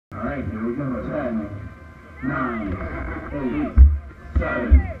right, here we go. 10, 9, 8,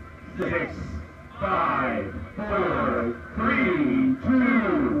 7, 6, 5, 4, 3,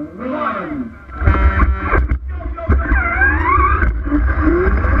 2, 1.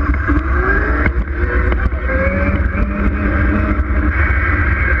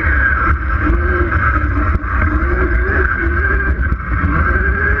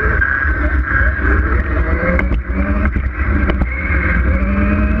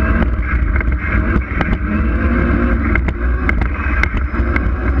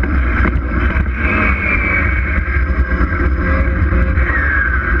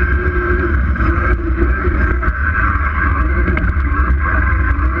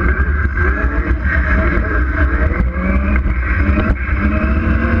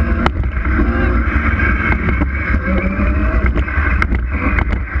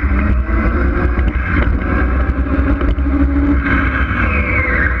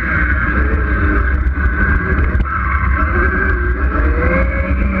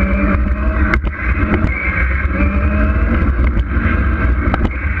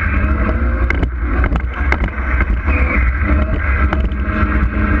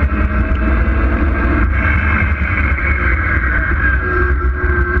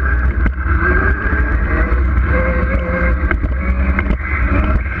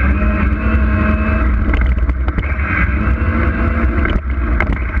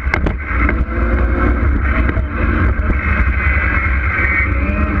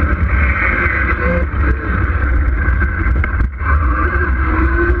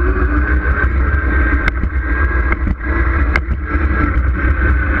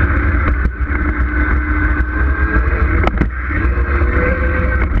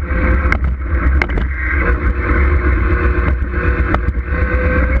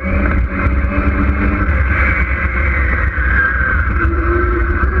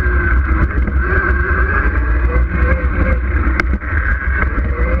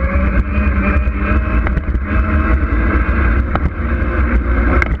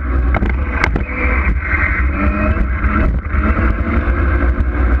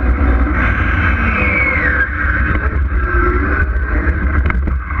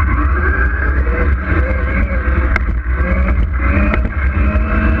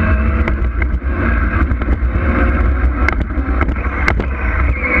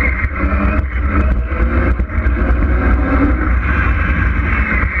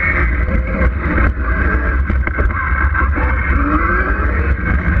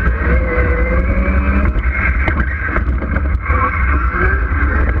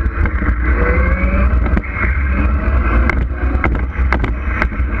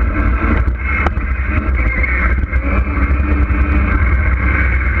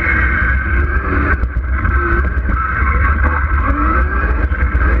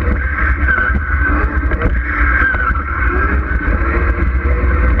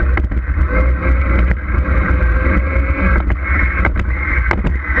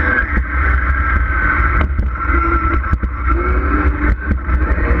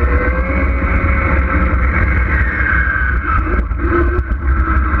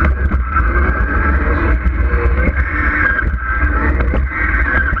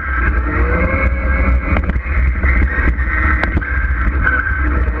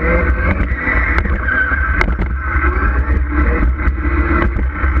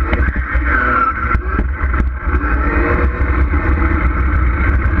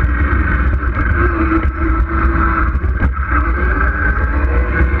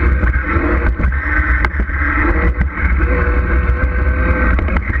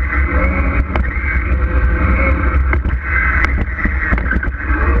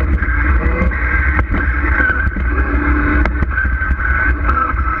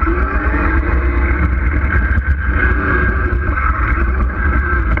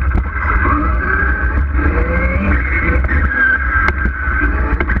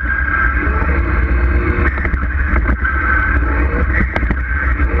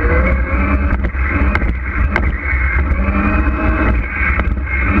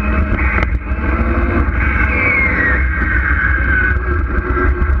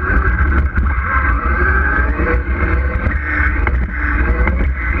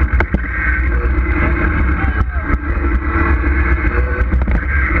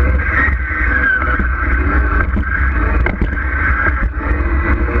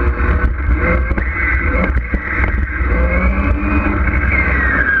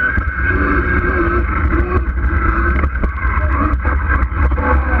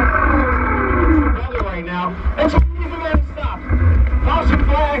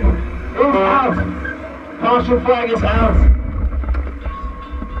 Caution flag is out.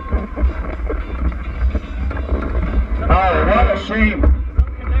 shame.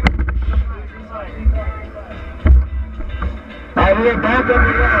 Alright, we are back on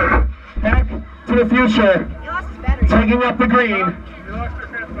the road. Back to the future. Taking up the green.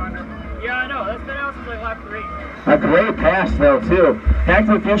 Yeah, I know. That's been out since like lap 3. A great pass though too. Back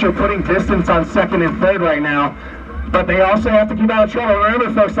to the future putting distance on second and third right now. But they also have to keep out of trouble. Remember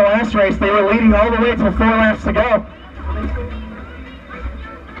folks, the last race they were leading all the way till 4 laps to go.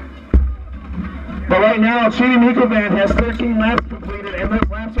 But right now, Chibi-mikuvan has 13 laps completed and those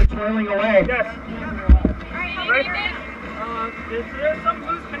laps are twirling away. Yes. There's some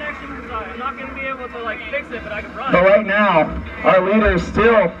loose connections. I'm not going to be able to like fix it, but I can run. But right now, our leader is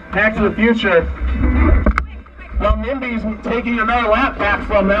still Back to the Future. Well, Nimby's taking another lap back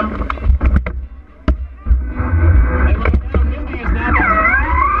from them. And right now, Nimby is now back.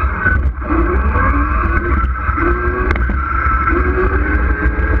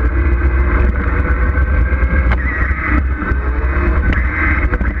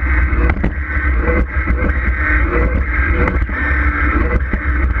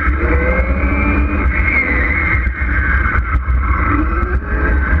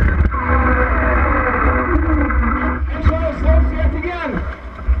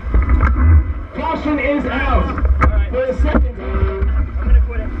 Is out for the second time.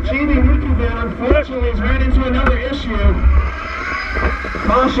 Chibi-mikuvan unfortunately has ran into another issue.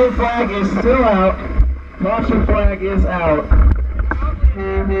 Caution flag is still out. Caution flag is out.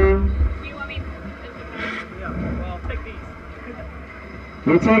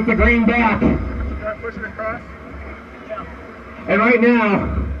 We take the green back. Push it across. And right now,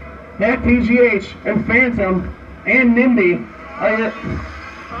 that PGH and Phantom and Nimby are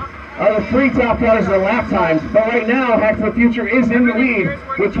the 3 top cutters of the lap times. But right now, Back to the Future is in the lead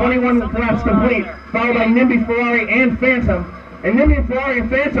with 21 laps complete, followed by Nimby, Ferrari, and Phantom. And Nimby, Ferrari, and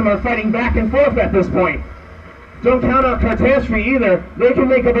Phantom are fighting back and forth at this point. Don't count out catastrophe either. They can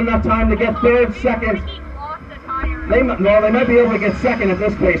make up enough time to get third, second. They might be able to get second at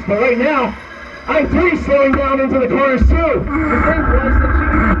this pace. But right now, I3 slowing down into the corners too. The same place that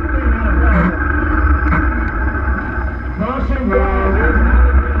Caution flag is out.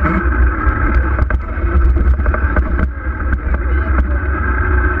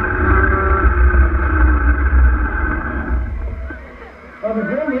 Well, the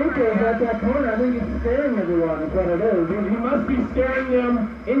Grim Reaper is at that corner. I think he's scaring everyone, is what it is. He must be scaring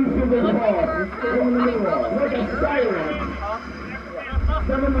them into the wall. He's scaring them into the wall. Like a siren.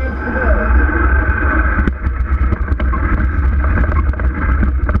 7 laps to go.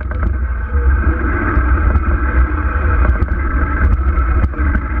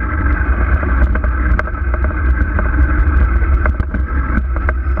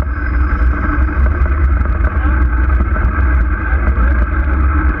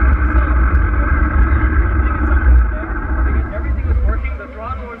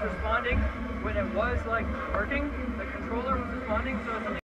 When it was like working, the controller was responding, so it's